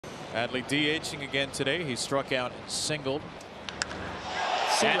Adley DHing again today. He struck out and singled.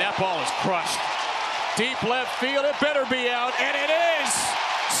 And that ball is crushed. Deep left field. It better be out. And it is.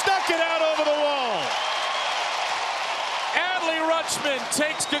 Snuck it out over the wall. Adley Rutschman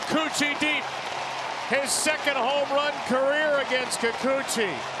takes Kikuchi deep. His second home run career against Kikuchi.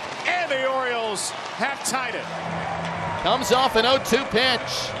 And the Orioles have tied it. Comes off an 0-2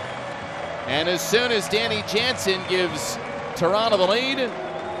 pitch. And as soon as Danny Jansen gives Toronto the lead,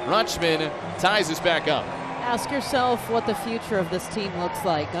 Rutschman ties us back up. Ask yourself what the future of this team looks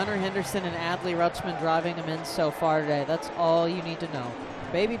like. Gunnar Henderson and Adley Rutschman driving them in so far today. That's all you need to know.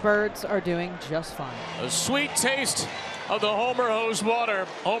 Baby Birds are doing just fine. A sweet taste of the Homer hose water.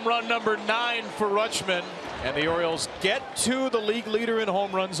 Home run number 9 for Rutschman. And the Orioles get to the league leader in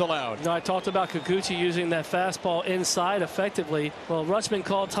home runs allowed. I talked about Kikuchi using that fastball inside effectively. Well, Rutschman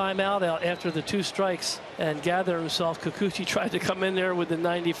called timeout out after the 2 strikes and gathered himself. Kikuchi tried to come in there with the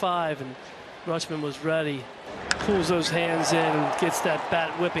 95, and Rutschman was ready. Pulls those hands in, gets that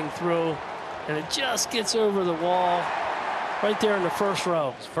bat whipping through, and it just gets over the wall right there in the first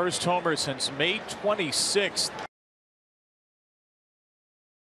row. His first homer since May 26th.